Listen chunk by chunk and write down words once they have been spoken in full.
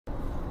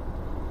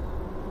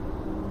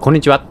こん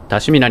にちは、多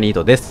趣味なニー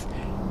トです。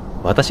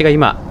私が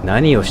今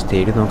何をして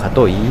いるのか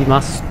と言い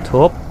ます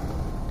と、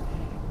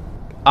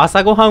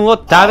朝ごはんを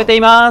食べてい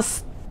ま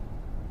す。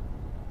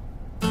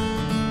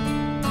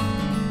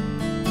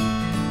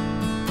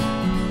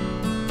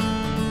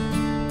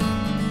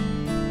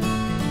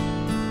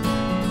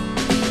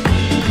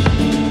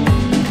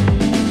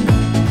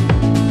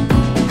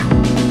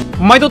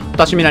毎度多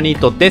趣味なニー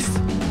トです。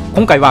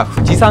今回は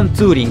富士山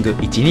ツーリング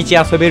1日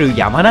遊べる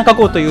山中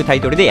湖というタ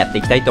イトルでやって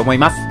いきたいと思い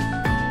ます。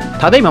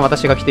ただいま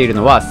私が来ている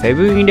のはセ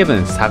ブンイレブ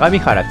ン相模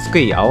原津久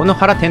井青野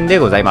原店で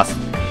ございます。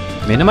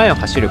目の前を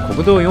走る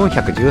国道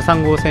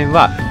413号線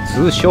は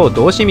通称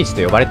道志道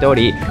と呼ばれてお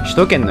り、首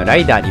都圏のラ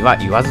イダーには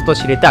言わずと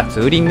知れたツ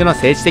ーリングの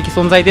聖地的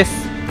存在で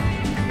す。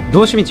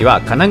道志道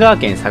は神奈川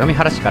県相模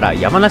原市から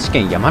山梨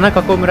県山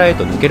中湖村へ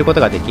と抜けること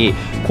ができ、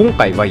今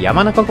回は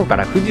山中湖か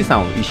ら富士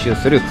山を一周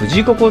する富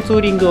士五湖ツー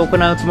リングを行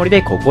うつもり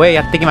でここへ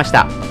やってきまし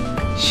た。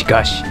し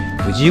かし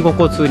富士五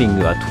湖ツーリン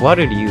グはとあ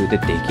る理由で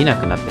できな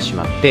くなってし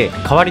まって、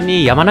代わり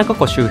に山中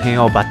湖周辺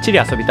をバッチリ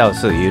遊び倒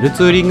すゆる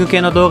ツーリング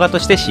系の動画と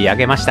して仕上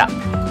げました。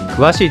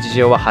詳しい事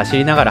情は走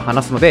りながら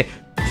話すので、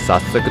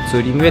早速ツ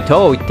ーリングへ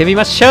と行ってみ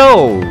まし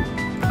ょう。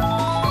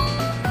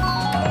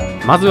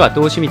まずは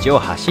道志道を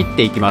走っ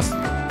ていきます。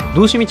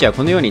道志道は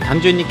このように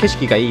単純に景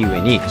色がいい上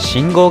に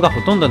信号が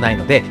ほとんどない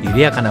ので、緩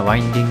やかなワ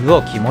インディング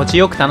を気持ち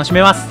よく楽し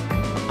めます。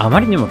あま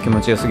りにも気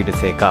持ちよすぎる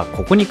せいか、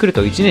ここに来る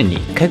と1年に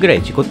1回ぐら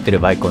い事故ってる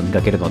バイクを見か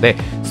けるので、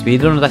スピ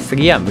ードの出しす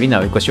ぎや無理な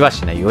追い越しは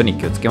しないように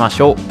気をつけまし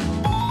ょ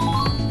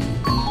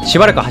う。し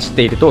ばらく走っ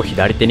ていると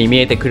左手に見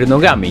えてくるの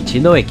が道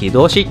の駅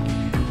道志。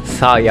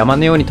さあ、山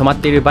のように止まっ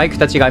ているバイク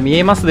たちが見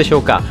えますでしょ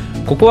うか。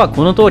ここは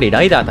この通り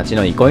ライダーたち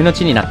の憩いの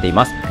地になってい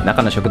ます。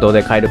中の食堂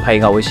で買えるパ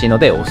イが美味しいの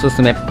でおす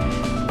すめ。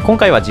今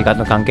回は時間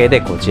の関係で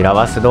こちら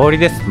は素通り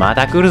です。ま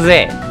た来る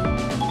ぜ。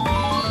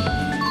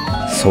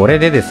それ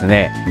でです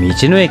ね、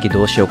道の駅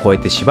道志を越え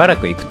てしばら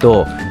く行く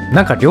と、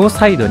なんか両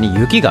サイドに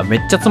雪がめっ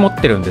ちゃ積もっ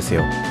てるんです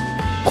よ。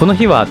この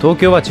日は東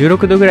京は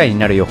16度ぐらいに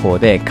なる予報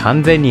で、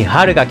完全に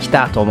春が来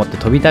たと思って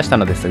飛び出した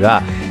のです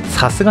が、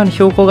さすがに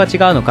標高が違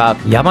うのか、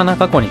山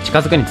中湖に近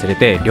づくにつれ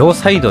て両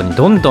サイドに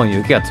どんどん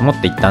雪が積もっ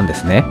ていったんで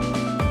すね。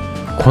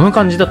この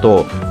感じだ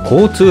と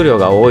交通量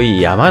が多い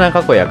山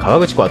中湖や河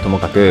口湖はとも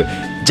かく、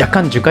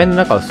若干樹海の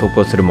中を走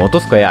行する本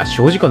栖湖や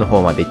精進湖の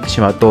方まで行ってし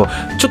まうと、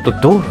ちょっと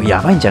道路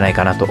やばいんじゃない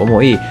かなと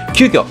思い、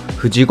急遽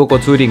富士五湖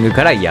ツーリング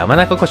から山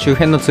中湖周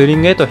辺のツーリ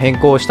ングへと変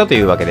更したと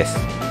いうわけです。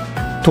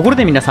ところ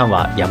で皆さん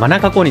は山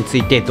中湖につ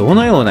いてど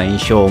のような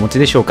印象をお持ち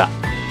でしょうか。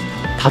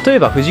例え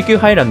ば富士急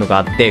ハイランドが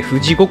あって、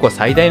富士五湖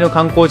最大の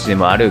観光地で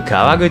もある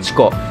河口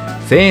湖、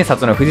千円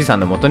札の富士山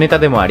の元ネタ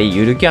でもあり、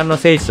ゆるキャンの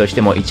聖地として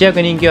も一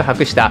躍人気を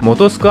博した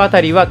本栖湖あた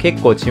りは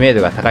結構知名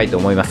度が高いと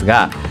思います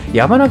が、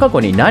山中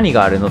湖に何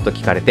があるのと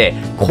聞かれて、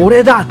こ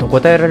れだと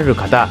答えられる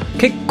方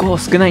結構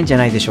少ないんじゃ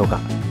ないでしょうか。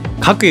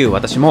かくいう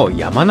私も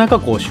山中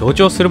湖を象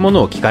徴するも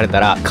のを聞かれた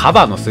ら、カ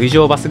バの水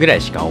上バスぐら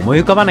いしか思い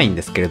浮かばないん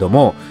ですけれど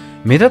も、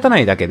目立たな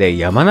いだけで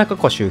山中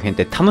湖周辺っ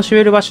て楽し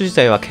める場所自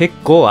体は結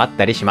構あっ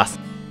たりします。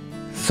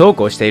そう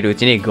こうしているう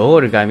ちにゴ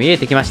ールが見え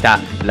てきました。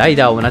ライ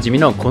ダーおなじみ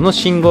のこの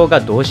信号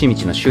が道志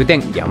道の終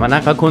点、山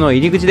中湖の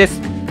入り口で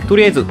す。と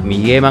りあえず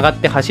右へ曲がっ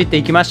て走って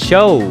いきまし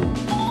ょう。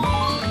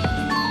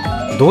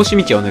道志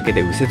道を抜け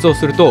て右折を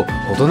すると、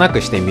ほどなく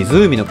して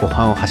湖の湖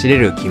畔を走れ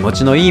る気持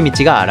ちのいい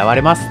道が現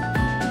れます。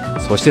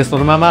そしてそ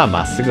のまま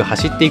まっすぐ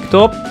走っていく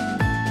と、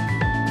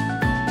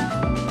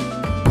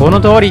こ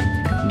の通り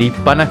立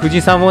派な富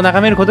士山を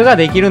眺めることが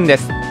できるんで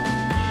す。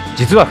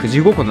実は富士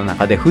五湖の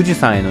中で富士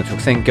山への直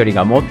線距離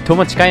が最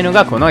も近いの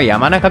がこの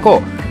山中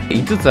湖。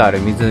5つある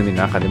湖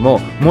の中でも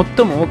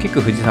最も大き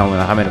く富士山を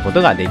眺めるこ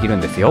とができる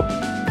んですよ。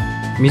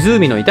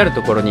湖の至る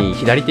所に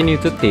左手に映っ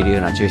ているよ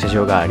うな駐車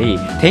場があり、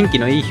天気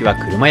のいい日は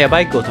車や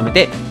バイクを止め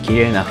て綺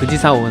麗な富士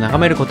山を眺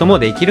めることも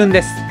できるん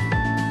です。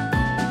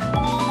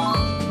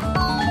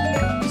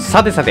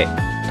さてさて、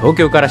東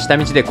京から下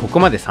道でここ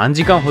まで3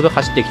時間ほど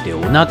走ってきて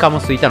お腹も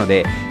空いたの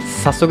で、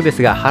早速で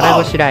すが腹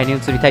ごしらえに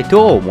移りたい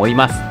と思い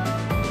ます。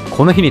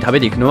この日に食べ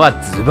ていくのは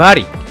ズバ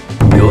リ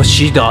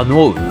吉田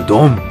のう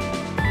どん。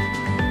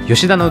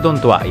吉田のうどん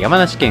とは山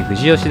梨県富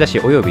士吉田市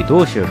および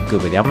道志を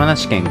含む山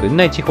梨県郡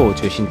内地方を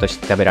中心とし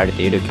て食べられ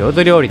ている郷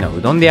土料理の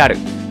うどんである。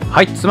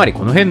はい、つまりこ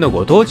の辺の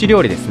ご当地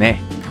料理です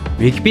ね。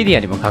ウィキペディア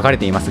にも書かれ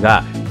ています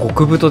が、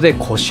極太で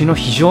コシの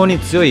非常に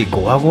強い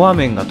ゴワゴワ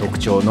麺が特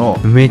徴の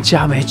めち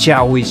ゃめち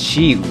ゃ美味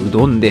しいう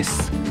どんで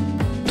す。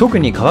特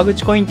に河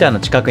口湖インターの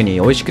近くに美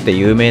味しくて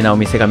有名なお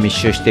店が密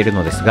集している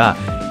のですが、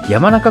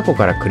山中湖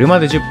から車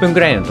で10分ぐ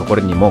らいのとこ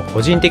ろにも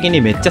個人的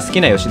にめっちゃ好き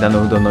な吉田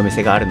のうどんのお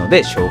店があるの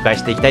で紹介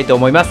していきたいと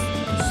思います。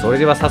それ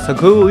では早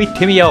速行っ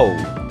てみよ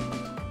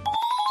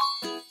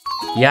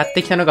う。やっ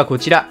てきたのがこ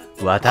ちら、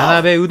渡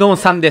辺うどん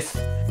さんです。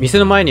店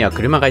の前には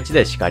車が1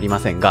台しかありま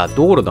せんが、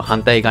道路の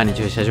反対側に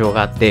駐車場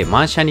があって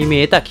満車に見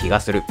えた気が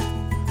する。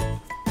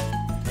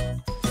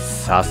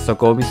早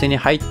速お店に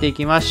入ってい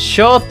きま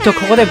しょう。こ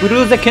こでブ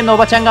ルーゼッケンのお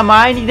ばちゃんが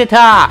前に出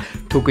た。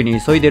特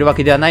に急いでるわ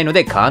けではないの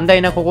で寛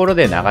大な心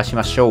で流し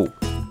ましょう。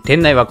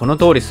店内はこの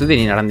通りすで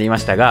に並んでいま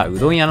したが、う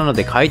どん屋なの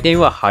で開店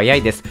は早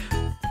いです。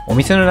お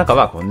店の中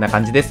はこんな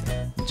感じです。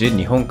純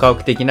日本家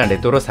屋的なレ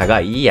トロさ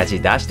がいい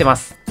味出してま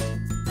す。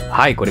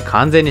はい、これ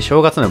完全に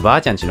正月のば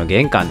あちゃん家の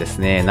玄関です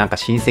ね。なんか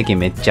親戚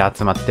めっちゃ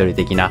集まってる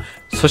的な。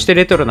そして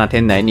レトロな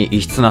店内に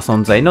異質な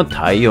存在の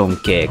体温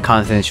計、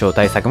感染症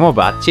対策も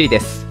バッチリで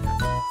す。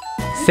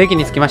席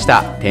に着きまし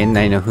た。店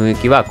内の雰囲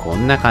気はこ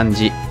んな感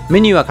じ。メ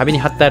ニューは壁に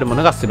貼ってあるも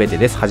のが全て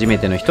です。初め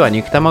ての人は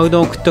肉玉うど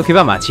んを食っておけ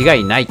ば間違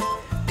いない。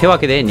てわ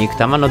けで肉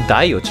玉の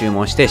大を注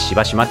文してし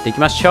ばし待っていき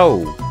まし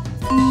ょう。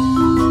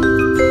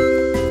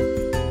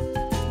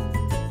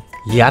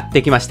やっ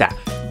てきました。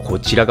こ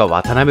ちらが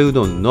渡辺う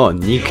どんの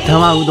肉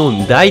玉うど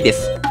ん大で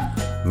す。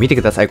見て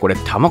ください、これ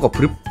卵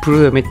プルップ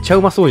ルでめっちゃ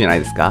うまそうじゃない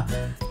ですか。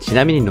ち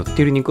なみに乗っ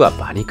ている肉は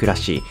馬肉ら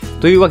しい。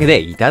というわけで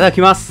いただ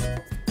きます。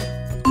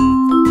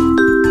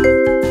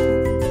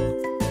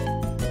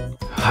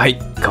はい、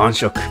完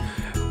食。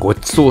ご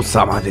ちそう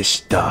さまで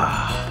し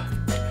た。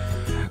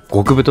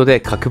極太で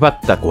角張っ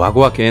たゴワ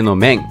ゴワ系の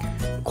麺、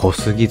濃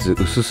すぎず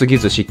薄すぎ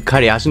ずしっか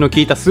り味の効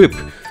いたスープ、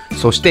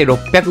そして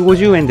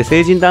650円で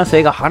成人男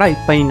性が腹いっ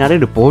ぱいになれ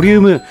るボリュ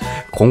ーム。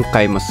今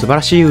回も素晴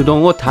らしいうど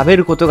んを食べ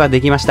ることがで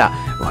きました。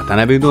渡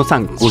辺うどんさ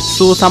ん、ごち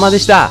そうさまで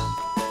した。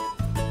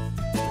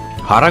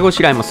腹ご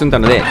しらえも済んだ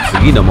ので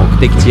次の目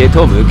的地へ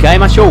と向かい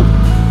ましょう。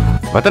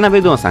渡辺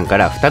うどんさんか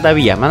ら再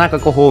び山中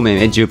湖方面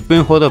へ10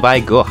分ほどバ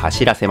イクを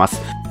走らせま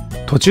す。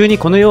途中に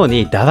このよう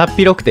にだだっ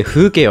広くて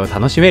風景を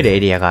楽しめるエ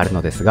リアがある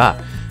のですが、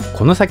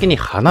この先に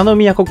花の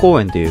都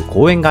公園という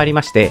公園があり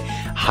まして、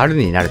春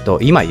になると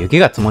今雪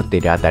が積もって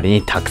いるあたり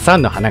にたくさ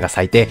んの花が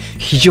咲いて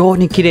非常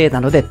に綺麗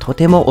なのでと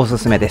てもおす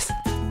すめです。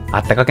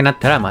暖かくなっ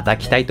たらまた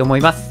来たいと思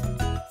います。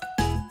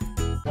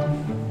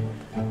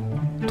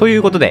とい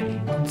うことで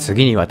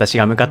次に私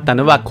が向かった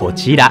のはこ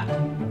ちら、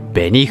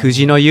紅富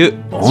士の湯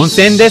温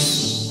泉で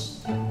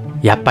す。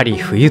やっぱり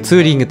冬ツ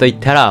ーリングといっ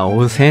たら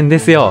温泉で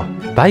すよ。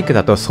バイク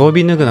だと装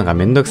備脱ぐのが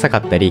めんどくさか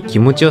ったり気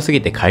持ちよす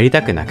ぎて帰り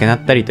たくなくな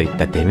ったりといっ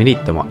たデメリ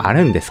ットもあ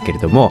るんですけれ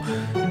ども、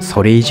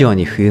それ以上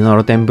に冬の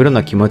露天風呂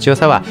の気持ちよ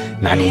さは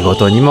何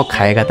事にも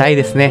代え難い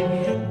ですね。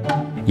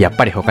やっ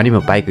ぱり他に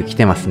もバイク来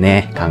てます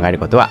ね。考える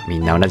ことはみ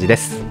んな同じで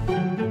す。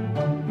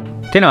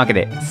てなわけ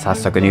で早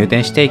速入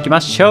店していき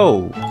まし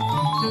ょう。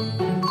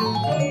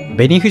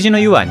紅富士の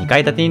湯は2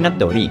階建てになっ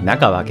ており、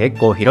中は結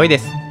構広いで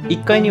す。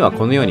1階には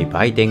このように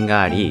売店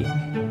があり、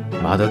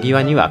窓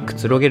際にはく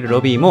つろげる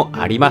ロビーも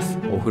あります。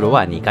お風呂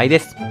は2階で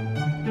す。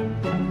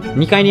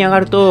2階に上が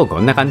るとこ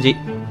んな感じ。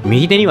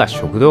右手には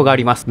食堂があ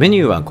ります。メニ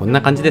ューはこん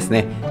な感じです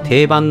ね。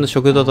定番の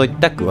食堂といっ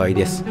た具合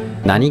です。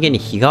何気に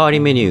日替わり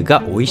メニュー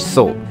が美味し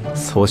そう。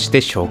そし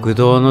て食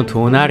堂の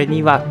隣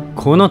には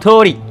この通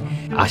り、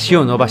足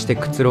を伸ばして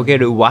くつろげ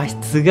る和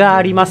室が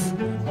あります。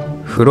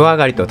風呂上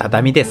がりと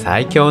畳で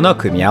最強の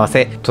組み合わ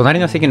せ。隣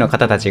の席の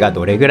方たちが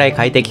どれぐらい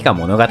快適か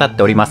物語っ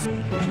ております。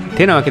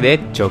てなわけで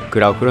ちょっく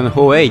らお風呂の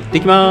方へ行って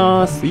き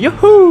ます。ヨッ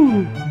ホ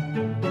ー。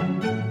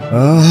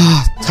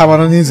たま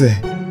らねえ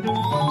ぜ。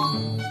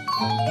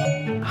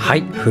は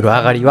い、風呂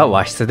上がりは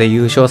和室で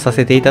優勝さ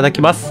せていただ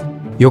きます。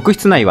浴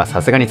室内は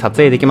さすがに撮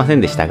影できませ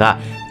んでしたが、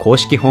公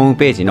式ホーム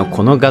ページの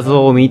この画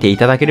像を見てい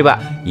ただけれ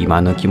ば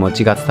今の気持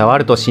ちが伝わ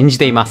ると信じ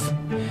ています。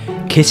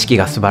景色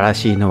が素晴ら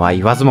しいのは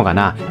言わずもが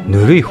な、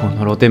ぬるい方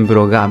の露天風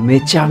呂が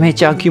めちゃめ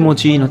ちゃ気持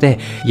ちいいので、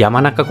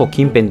山中湖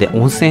近辺で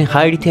温泉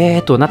入りて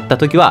ーとなった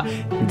時は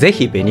ぜ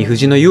ひ紅富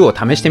士の湯を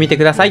試してみて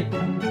ください。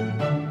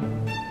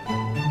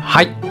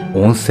はい、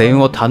温泉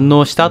を堪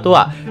能した後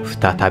は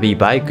再び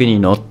バイクに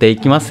乗ってい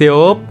きます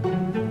よ。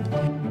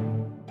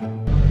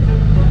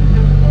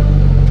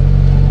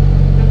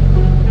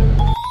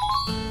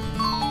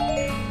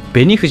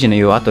紅富士の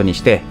湯を後に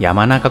して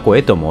山中湖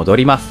へと戻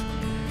ります。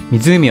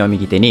湖を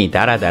右手に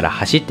ダラダラ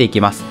走っていき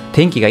ます。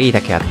天気がいい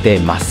だけあって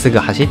まっすぐ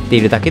走ってい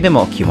るだけで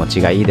も気持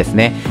ちがいいです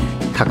ね。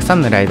たくさ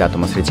んのライダーと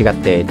もすれ違っ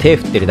て手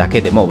振ってるだ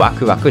けでもワ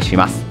クワクし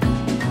ます。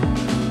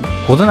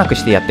ほどなく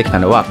してやってきた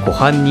のは湖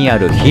畔にあ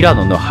る平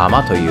野の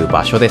浜という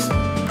場所です。こ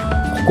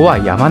こは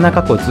山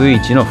中湖随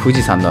一の富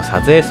士山の撮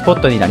影スポ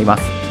ットになりま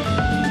す。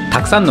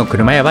たくさんの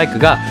車やバイク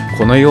が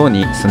このよう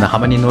に砂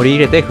浜に乗り入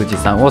れて富士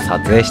山を撮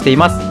影してい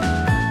ます。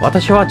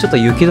私はちょっと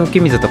雪解け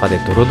水とかで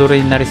ドロドロ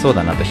になりそう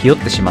だなとひよっ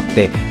てしまっ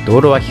て、道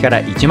路脇か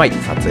ら1枚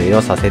撮影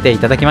をさせてい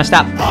ただきまし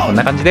た。こん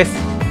な感じです。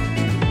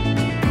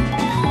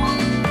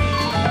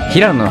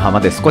平野の浜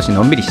で少し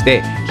のんびりし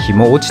て日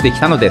も落ちてき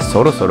たので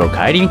そろそろ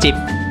帰り道。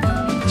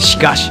し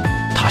かし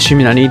多趣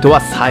味なニート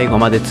は最後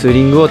までツー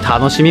リングを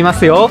楽しみま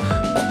すよ。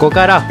ここ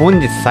から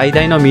本日最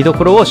大の見ど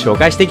ころを紹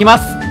介していきま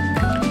す。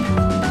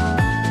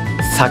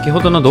先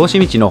ほどの道志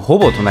道のほ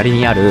ぼ隣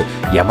にある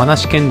山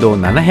梨県道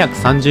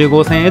730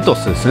号線へと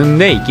進ん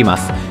でいきま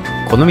す。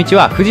この道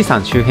は富士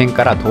山周辺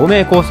から東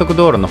名高速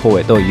道路の方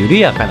へと緩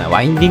やかな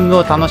ワインディング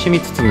を楽しみ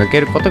つつ抜け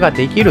ることが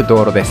できる道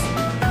路です。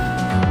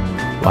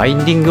ワイン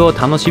ディングを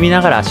楽しみ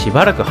ながらし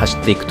ばらく走っ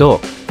ていくと、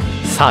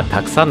さあ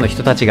たくさんの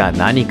人たちが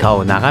何か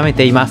を眺め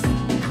ています。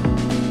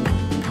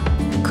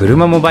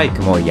車もバイ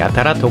クもや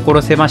たら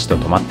所狭しと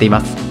止まっていま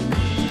す。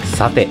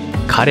さて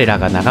彼ら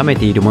が眺め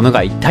ているもの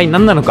が一体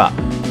何なのか、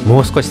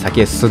もう少し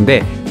先へ進ん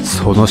で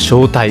その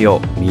正体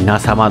を皆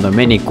様の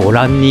目にご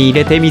覧に入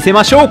れてみせ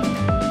ましょう。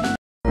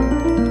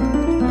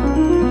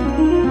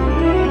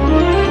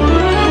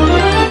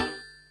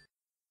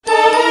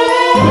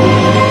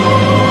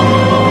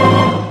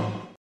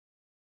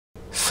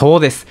そう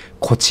です。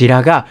こち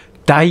らが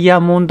ダイヤ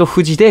モンド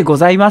富士でご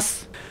ざいま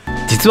す。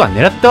実は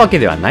狙ったわけ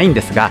ではないんで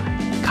すが、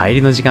帰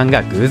りの時間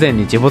が偶然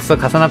日没と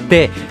重なっ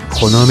て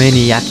この目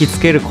に焼き付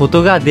けるこ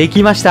とがで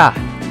きました。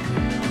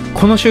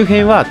この周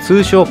辺は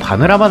通称パ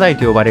ノラマ台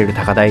と呼ばれる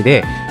高台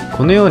で、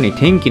このように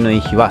天気のいい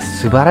日は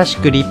素晴らし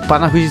く立派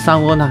な富士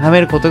山を眺め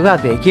ることが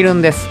できる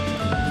んです。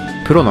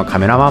プロのカ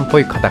メラマンっ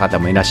ぽい方々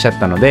もいらっしゃっ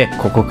たので、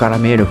ここから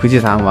見える富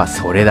士山は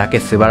それだけ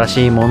素晴ら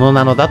しいもの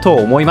なのだと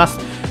思います。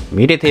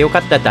見れてよか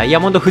ったダイ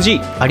ヤモンド富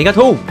士、ありが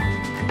とう。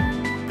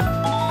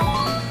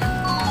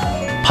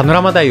パノ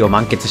ラマ台を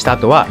満喫した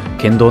後は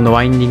県道の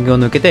ワインディングを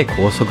抜けて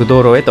高速道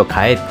路へと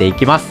帰ってい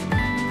きます。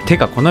て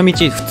かこの道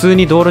普通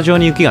に道路上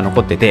に雪が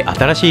残ってて、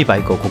新しいバ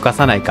イクをこか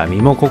さないか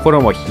身も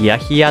心もヒヤ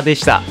ヒヤで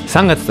した。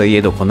3月とい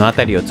えどこの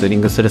辺りをツーリ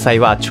ングする際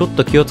はちょっ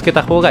と気をつけ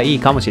た方がいい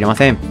かもしれま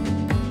せん。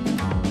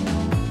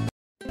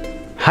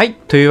はい、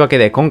というわけ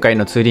で今回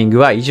のツーリング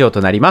は以上と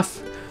なりま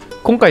す。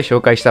今回紹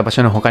介した場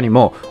所の他に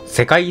も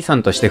世界遺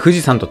産として富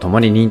士山と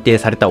共に認定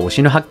された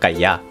忍野八海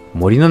や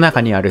森の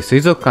中にある水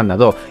族館な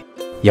ど、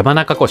山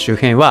中湖周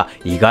辺は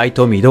意外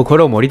と見どこ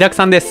ろ盛りだく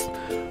さんです。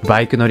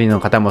バイク乗りの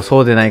方も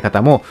そうでない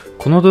方も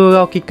この動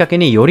画をきっかけ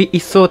により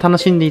一層楽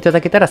しんでいた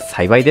だけたら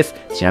幸いです。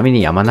ちなみ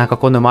に山中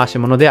湖の回し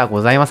物では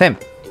ございません。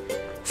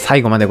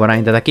最後までご覧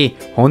いただき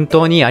本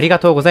当にありが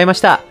とうございま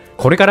した。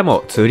これから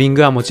もツーリン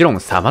グはもちろ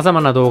ん様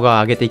々な動画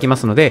を上げていきま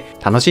すので、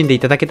楽しんでい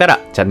ただけたら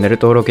チャンネル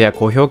登録や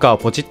高評価を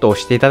ポチッと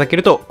押していただけ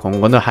ると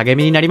今後の励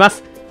みになりま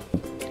す。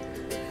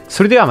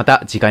それではま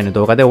た次回の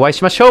動画でお会い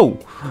しましょ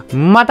う。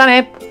また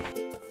ね。